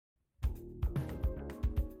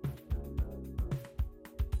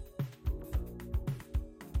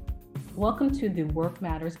Welcome to the Work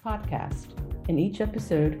Matters podcast. In each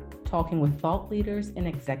episode, talking with thought leaders and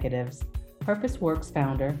executives, Purpose Works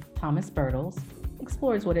founder Thomas Bertels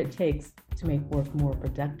explores what it takes to make work more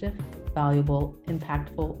productive, valuable,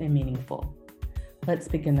 impactful, and meaningful. Let's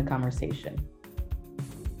begin the conversation.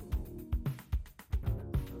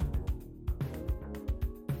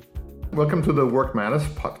 Welcome to the Work Matters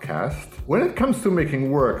podcast. When it comes to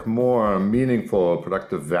making work more meaningful,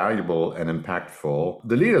 productive, valuable, and impactful,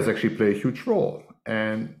 the leaders actually play a huge role.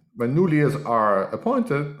 And when new leaders are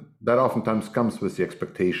appointed, that oftentimes comes with the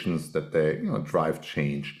expectations that they drive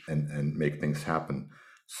change and make things happen.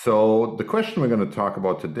 So the question we're going to talk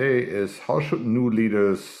about today is, how should new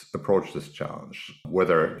leaders approach this challenge?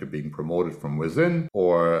 Whether you're being promoted from within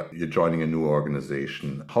or you're joining a new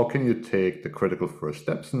organization, how can you take the critical first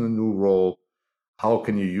steps in the new role? How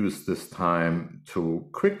can you use this time to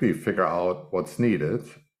quickly figure out what's needed?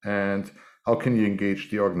 And how can you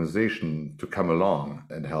engage the organization to come along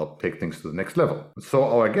and help take things to the next level? So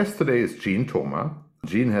our guest today is Jean Thoma.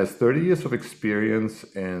 Jean has 30 years of experience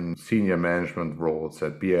in senior management roles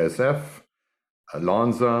at BASF,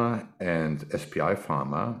 Lonza, and SPI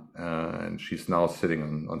Pharma, and she's now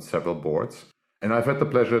sitting on several boards. And I've had the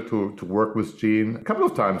pleasure to work with Jean a couple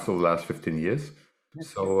of times over the last 15 years.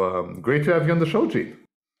 So great to have you on the show, Jean.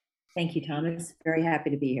 Thank you, Thomas. Very happy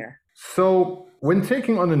to be here. So when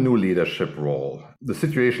taking on a new leadership role, the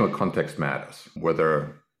situational context matters.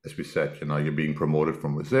 Whether, as we said, you're being promoted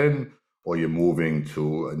from within, or you're moving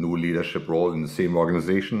to a new leadership role in the same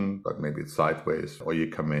organization, but maybe it's sideways, or you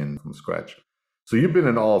come in from scratch. So you've been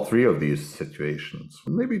in all three of these situations.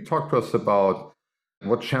 Maybe talk to us about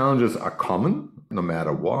what challenges are common, no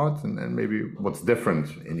matter what, and maybe what's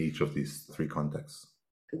different in each of these three contexts.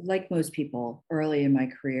 Like most people, early in my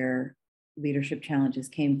career, leadership challenges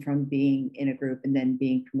came from being in a group and then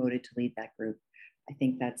being promoted to lead that group. I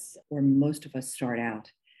think that's where most of us start out.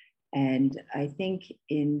 And I think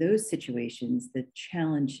in those situations, the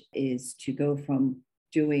challenge is to go from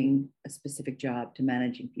doing a specific job to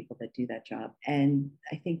managing people that do that job. And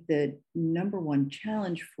I think the number one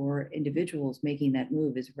challenge for individuals making that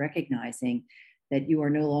move is recognizing that you are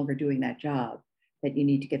no longer doing that job, that you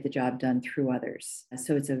need to get the job done through others.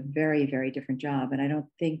 So it's a very, very different job. And I don't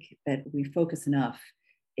think that we focus enough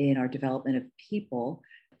in our development of people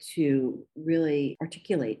to really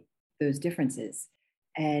articulate those differences.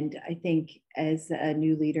 And I think as a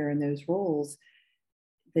new leader in those roles,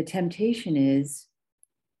 the temptation is,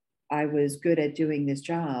 I was good at doing this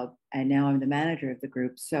job and now I'm the manager of the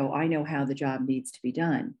group, so I know how the job needs to be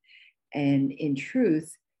done. And in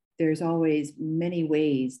truth, there's always many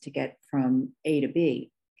ways to get from A to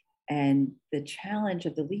B. And the challenge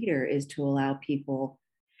of the leader is to allow people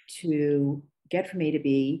to get from A to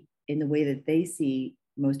B in the way that they see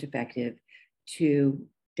most effective, to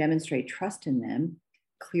demonstrate trust in them,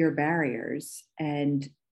 clear barriers, and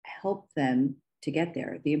help them to get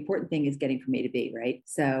there. The important thing is getting from A to B, right?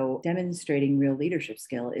 So demonstrating real leadership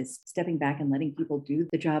skill is stepping back and letting people do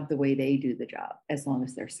the job the way they do the job, as long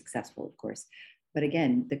as they're successful, of course. But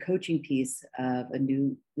again, the coaching piece of a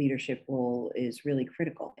new leadership role is really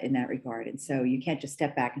critical in that regard. And so you can't just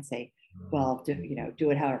step back and say, well,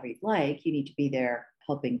 do it however you'd like. You need to be there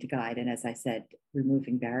helping to guide. And as I said,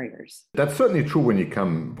 removing barriers. That's certainly true when you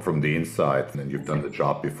come from the inside and you've done the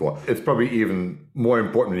job before. It's probably even more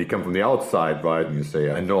important when you come from the outside, right? And you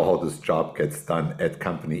say, I know how this job gets done at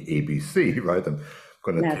company ABC, right? I'm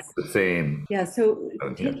going to take the same. Yeah. So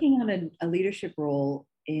taking on a leadership role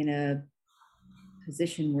in a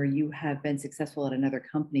position where you have been successful at another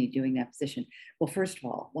company doing that position. Well, first of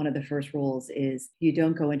all, one of the first rules is you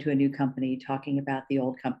don't go into a new company talking about the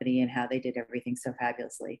old company and how they did everything so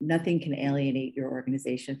fabulously. Nothing can alienate your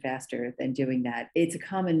organization faster than doing that. It's a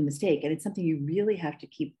common mistake, and it's something you really have to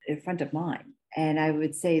keep in front of mind. And I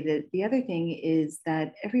would say that the other thing is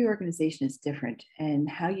that every organization is different, and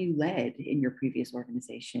how you led in your previous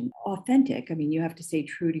organization, authentic. I mean, you have to stay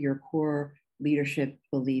true to your core leadership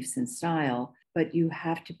beliefs and style, but you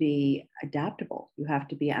have to be adaptable. You have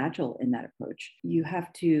to be agile in that approach. You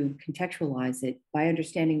have to contextualize it by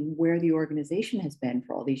understanding where the organization has been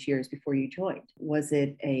for all these years before you joined. Was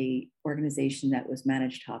it an organization that was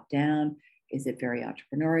managed top down? Is it very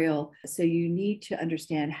entrepreneurial? So you need to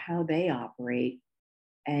understand how they operate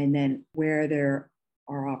and then where there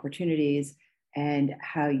are opportunities and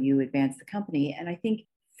how you advance the company. And I think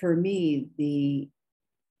for me, the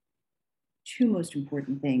two most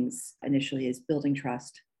important things initially is building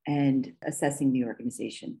trust and assessing the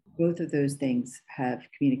organization. Both of those things have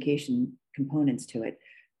communication components to it.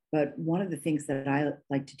 But one of the things that I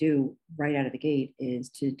like to do right out of the gate is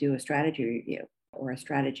to do a strategy review or a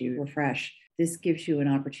strategy refresh. This gives you an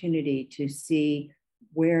opportunity to see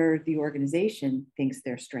where the organization thinks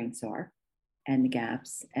their strengths are and the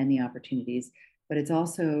gaps and the opportunities. But it's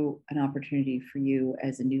also an opportunity for you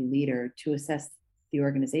as a new leader to assess the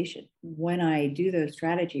organization. When I do those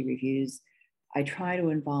strategy reviews, I try to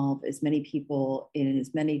involve as many people in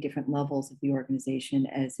as many different levels of the organization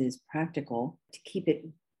as is practical to keep it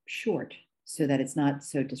short so that it's not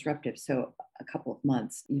so disruptive. So a couple of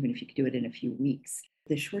months, even if you could do it in a few weeks.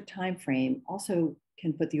 The short time frame also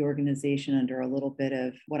can put the organization under a little bit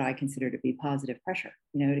of what I consider to be positive pressure,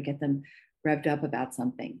 to get them revved up about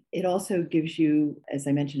something. It also gives you, as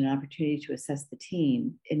I mentioned, an opportunity to assess the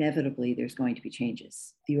team. Inevitably, there's going to be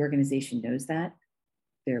changes. The organization knows that.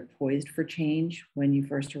 They're poised for change when you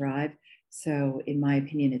first arrive. So in my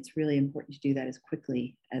opinion, it's really important to do that as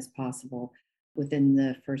quickly as possible within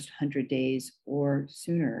the first 100 days or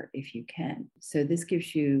sooner if you can. So this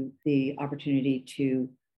gives you the opportunity to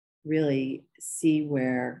really see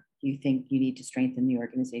where you think you need to strengthen the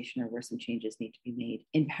organization or where some changes need to be made.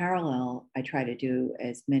 In parallel, I try to do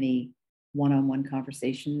as many one-on-one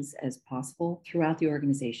conversations as possible throughout the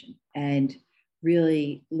organization and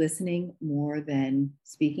really listening more than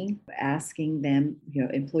speaking, asking them,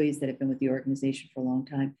 employees that have been with the organization for a long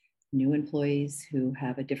time, new employees who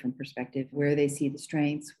have a different perspective, where they see the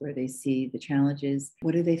strengths, where they see the challenges.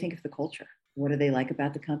 What do they think of the culture? What do they like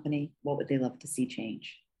about the company? What would they love to see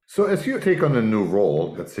change? So as you take on a new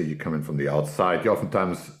role, let's say you come in from the outside, you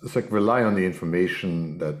oftentimes rely on the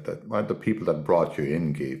information that the people that brought you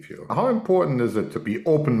in gave you. How important is it to be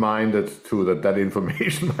open-minded to that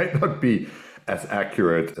information might not be as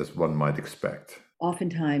accurate as one might expect?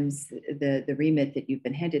 Oftentimes, the remit that you've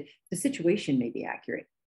been handed, the situation may be accurate,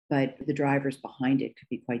 but the drivers behind it could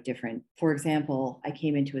be quite different. For example, I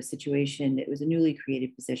came into a situation, it was a newly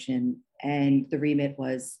created position, and the remit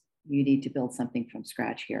was, you need to build something from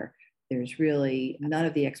scratch here. There's really none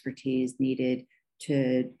of the expertise needed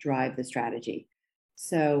to drive the strategy.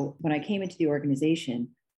 So when I came into the organization,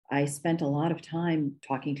 I spent a lot of time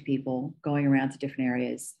talking to people, going around to different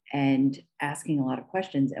areas and asking a lot of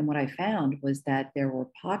questions. And what I found was that there were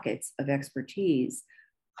pockets of expertise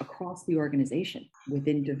across the organization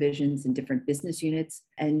within divisions and different business units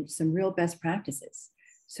and some real best practices.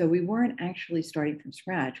 So we weren't actually starting from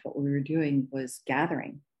scratch. What we were doing was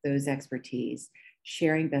gathering those expertise,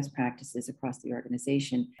 sharing best practices across the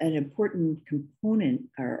organization. An important component,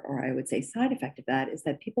 or I would say side effect of that, is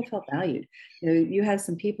that people felt valued. You have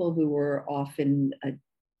some people who were off in a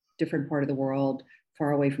different part of the world,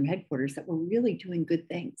 far away from headquarters, that were really doing good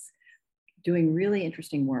things, doing really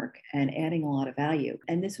interesting work and adding a lot of value.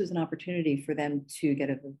 And this was an opportunity for them to get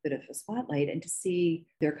a bit of a spotlight and to see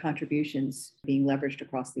their contributions being leveraged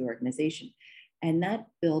across the organization. And that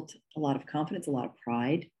built a lot of confidence, a lot of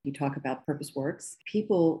pride. You talk about Purpose Works.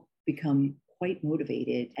 People become quite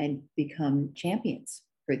motivated and become champions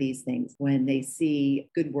for these things when they see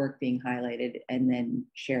good work being highlighted and then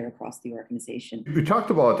shared across the organization. We talked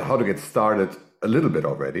about how to get started a little bit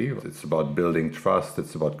already. It's about building trust.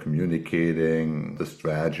 It's about communicating. The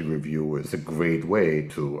strategy review is a great way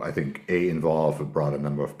to, I think, involve a broader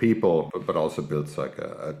number of people, but also builds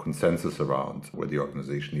a consensus around where the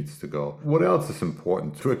organization needs to go. What else is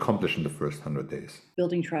important to accomplish in the first 100 days?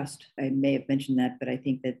 Building trust. I may have mentioned that, but I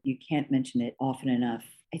think that you can't mention it often enough.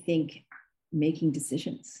 I think making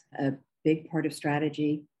decisions. A big part of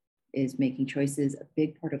strategy is making choices. A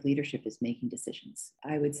big part of leadership is making decisions.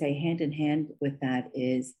 I would say hand in hand with that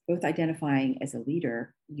is both identifying as a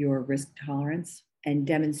leader your risk tolerance and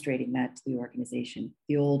demonstrating that to the organization.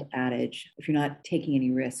 The old adage, if you're not taking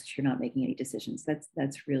any risks, you're not making any decisions.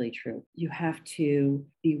 That's really true. You have to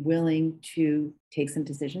be willing to take some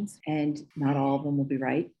decisions, and not all of them will be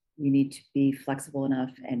right. You need to be flexible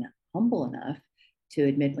enough and humble enough to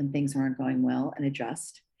admit when things aren't going well and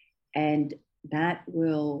adjust. And that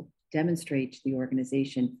will demonstrate to the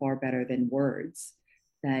organization far better than words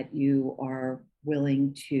that you are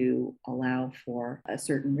willing to allow for a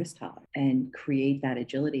certain risk tolerance and create that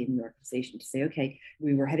agility in the organization to say, okay,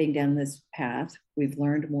 we were heading down this path, we've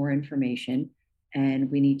learned more information, and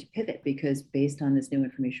we need to pivot because based on this new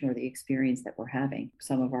information or the experience that we're having,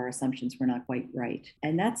 some of our assumptions were not quite right.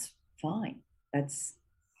 And that's fine. That's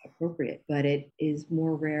appropriate, but it is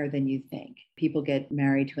more rare than you think. People get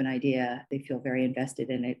married to an idea, they feel very invested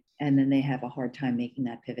in it, and then they have a hard time making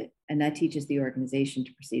that pivot. And that teaches the organization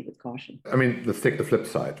to proceed with caution. I mean, let's take the flip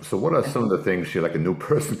side. So what are some of the things you're like a new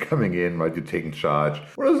person coming in, right? You're taking charge.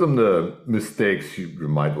 What are some of the mistakes you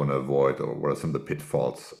might want to avoid, or what are some of the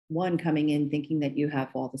pitfalls? One, coming in thinking that you have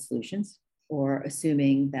all the solutions or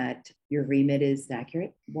assuming that your remit is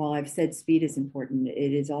accurate. While I've said speed is important,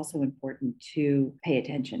 it is also important to pay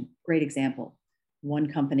attention. Great example.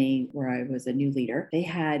 One company where I was a new leader, they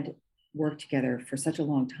had worked together for such a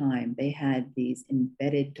long time. They had these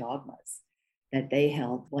embedded dogmas that they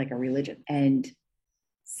held like a religion. And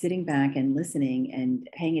sitting back and listening and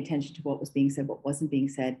paying attention to what was being said, what wasn't being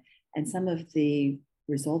said, and some of the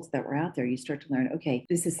results that were out there, you start to learn, okay,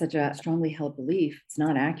 this is such a strongly held belief. It's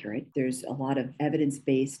not accurate. There's a lot of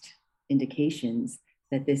evidence-based indications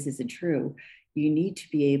that this isn't true. You need to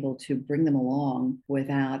be able to bring them along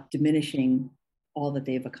without diminishing all that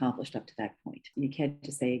they've accomplished up to that point. You can't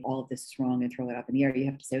just say all of this is wrong and throw it up in the air. You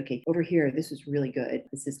have to say, okay, over here, this is really good.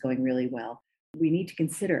 This is going really well. We need to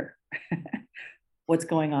consider what's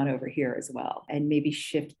going on over here as well, and maybe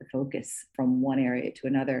shift the focus from one area to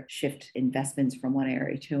another, shift investments from one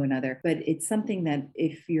area to another. But it's something that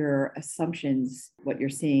if your assumptions, what you're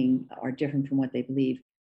seeing, are different from what they believe,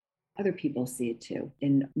 other people see it too.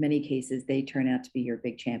 In many cases, they turn out to be your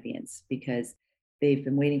big champions because they've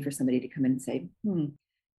been waiting for somebody to come in and say,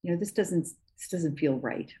 this doesn't feel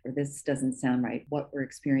right, or this doesn't sound right. What we're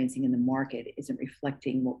experiencing in the market isn't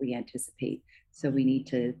reflecting what we anticipate. So we need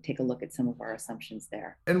to take a look at some of our assumptions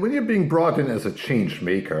there. And when you're being brought in as a change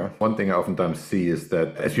maker, one thing I oftentimes see is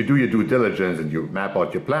that as you do your due diligence and you map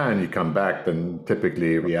out your plan, you come back, then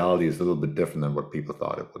typically reality is a little bit different than what people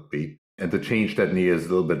thought it would be. And the change that is a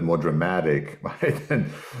little bit more dramatic, right,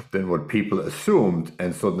 than what people assumed.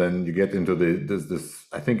 And so then you get into this,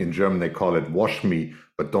 I think in German they call it wash me,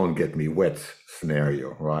 but don't get me wet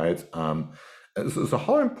scenario, right? So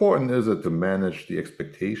how important is it to manage the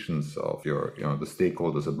expectations of the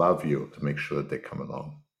stakeholders above you to make sure that they come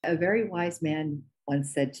along? A very wise man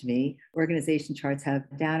once said to me, organization charts have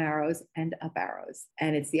down arrows and up arrows,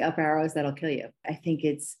 and it's the up arrows that'll kill you. I think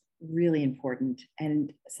it's really important.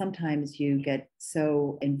 And sometimes you get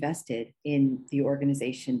so invested in the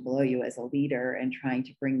organization below you as a leader and trying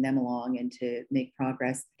to bring them along and to make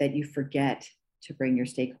progress that you forget to bring your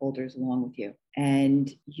stakeholders along with you.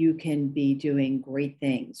 And you can be doing great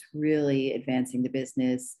things, really advancing the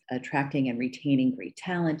business, attracting and retaining great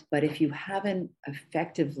talent. But if you haven't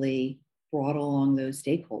effectively brought along those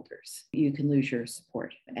stakeholders, you can lose your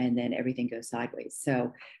support and then everything goes sideways.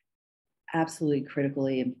 So absolutely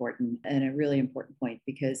critically important, and a really important point,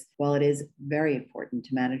 because while it is very important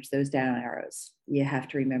to manage those down arrows, you have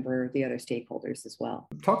to remember the other stakeholders as well.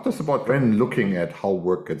 Talk to us about when looking at how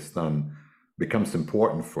work gets done becomes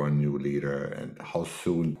important for a new leader and how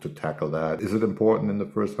soon to tackle that. Is it important in the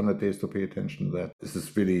first 100 days to pay attention to that? Is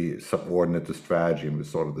this really subordinate to strategy and we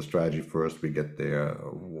sort of the strategy first, we get there?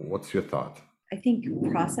 What's your thought? I think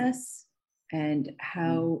process and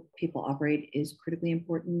how people operate is critically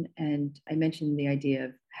important. And I mentioned the idea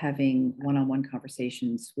of having one-on-one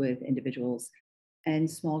conversations with individuals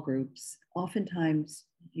and small groups. Oftentimes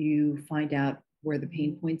you find out where the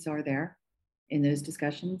pain points are there in those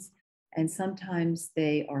discussions. And sometimes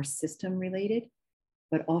they are system related,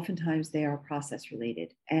 but oftentimes they are process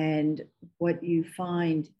related. And what you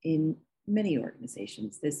find in many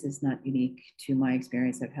organizations, this is not unique to my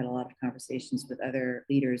experience. I've had a lot of conversations with other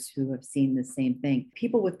leaders who have seen the same thing.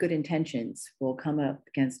 People with good intentions will come up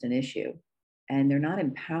against an issue and they're not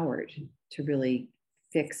empowered to really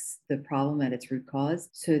fix the problem at its root cause.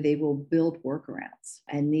 So they will build workarounds.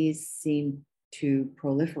 And these seem to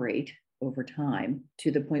proliferate over time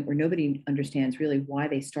to the point where nobody understands really why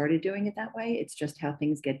they started doing it that way. It's just how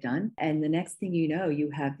things get done. And the next thing you know,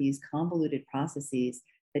 you have these convoluted processes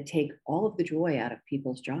that take all of the joy out of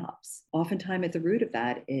people's jobs. Oftentimes at the root of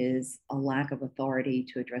that is a lack of authority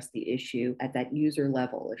to address the issue at that user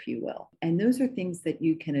level, if you will. And those are things that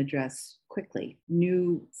you can address quickly.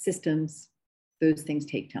 New systems, those things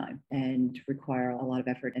take time and require a lot of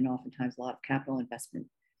effort and oftentimes a lot of capital investment.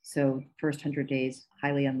 So first 100 days,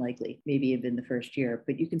 highly unlikely, maybe even the first year,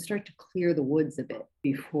 but you can start to clear the woods a bit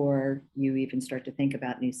before you even start to think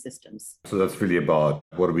about new systems. So that's really about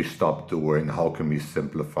what do we stop doing? How can we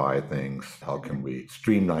simplify things? How can we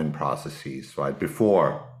streamline processes, right?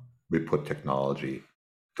 Before we put technology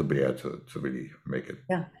to bear to really make it.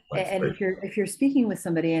 Yeah. And if you're speaking with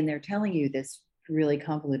somebody and they're telling you this really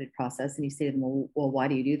convoluted process and you say to them, well, why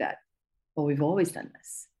do you do that? Well, we've always done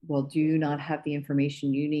this. Well, do you not have the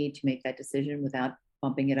information you need to make that decision without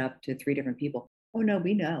bumping it up to 3 different people? Oh, no,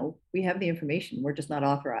 we know. We have the information. We're just not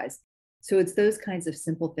authorized. So it's those kinds of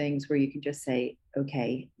simple things where you can just say,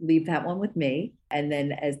 okay, leave that one with me. And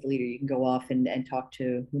then as the leader, you can go off and talk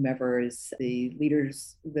to whomever is the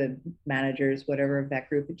leaders, the managers, whatever of that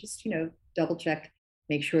group, and just, double check,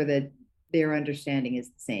 make sure that their understanding is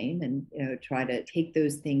the same, and try to take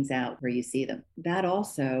those things out where you see them. That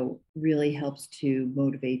also really helps to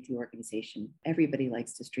motivate the organization. Everybody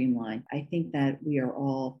likes to streamline. I think that we are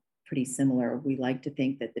all pretty similar. We like to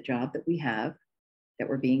think that the job that we have, that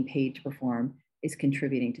we're being paid to perform, is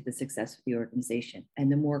contributing to the success of the organization.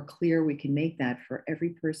 And the more clear we can make that for every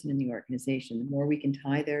person in the organization, the more we can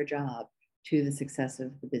tie their job to the success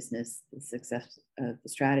of the business, the success of the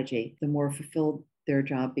strategy, the more fulfilled their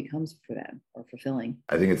job becomes for them, or fulfilling.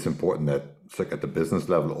 I think it's important that it's like at the business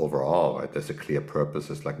level overall, right? There's a clear purpose.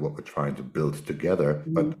 It's like what we're trying to build together.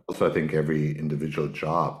 Mm-hmm. But also I think every individual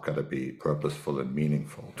job got to be purposeful and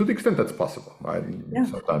meaningful to the extent that's possible, right? Yeah.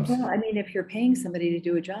 Sometimes. Well, I mean, if you're paying somebody to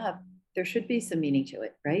do a job, there should be some meaning to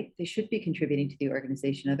it, right? They should be contributing to the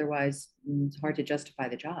organization. Otherwise, it's hard to justify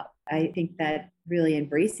the job. I think that really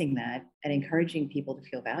embracing that and encouraging people to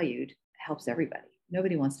feel valued helps everybody.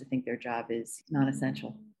 Nobody wants to think their job is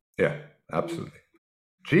non-essential. Yeah, absolutely.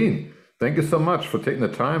 Jean, thank you so much for taking the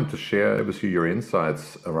time to share with you your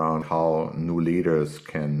insights around how new leaders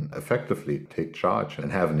can effectively take charge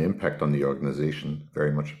and have an impact on the organization.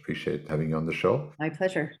 Very much appreciate having you on the show. My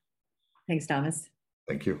pleasure. Thanks, Thomas.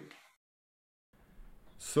 Thank you.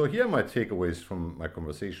 So here are my takeaways from my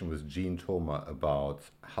conversation with Jean Thoma about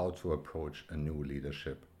how to approach a new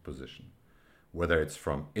leadership position, whether it's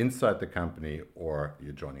from inside the company or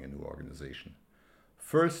you're joining a new organization.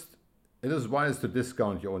 First, it is wise to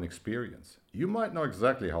discount your own experience. You might know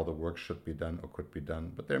exactly how the work should be done or could be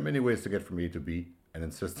done, but there are many ways to get from A to B, and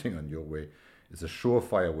insisting on your way is a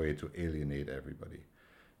surefire way to alienate everybody.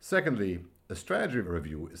 Secondly, a strategy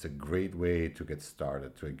review is a great way to get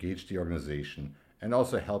started, to engage the organization, and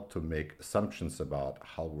also help to make assumptions about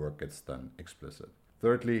how work gets done explicit.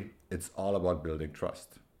 Thirdly, it's all about building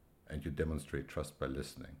trust, and you demonstrate trust by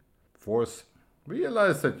listening. Fourth,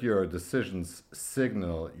 realize that your decisions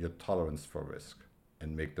signal your tolerance for risk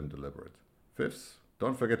and make them deliberate. Fifth,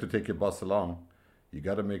 don't forget to take your boss along. You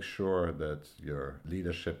got to make sure that your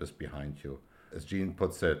leadership is behind you. As Jean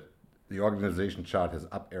puts it, the organization chart has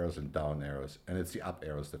up arrows and down arrows, and it's the up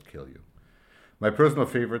arrows that kill you. My personal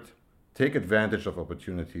favorite, take advantage of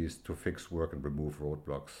opportunities to fix work and remove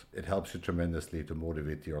roadblocks. It helps you tremendously to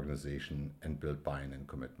motivate the organization and build buy-in and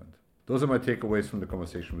commitment. Those are my takeaways from the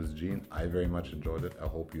conversation with Jean. I very much enjoyed it. I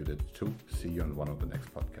hope you did too. See you on one of the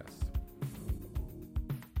next podcasts.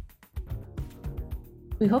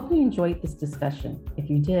 We hope you enjoyed this discussion. If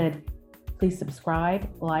you did, please subscribe,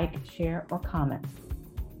 like, share, or comment.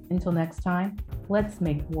 Until next time, let's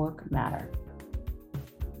make work matter.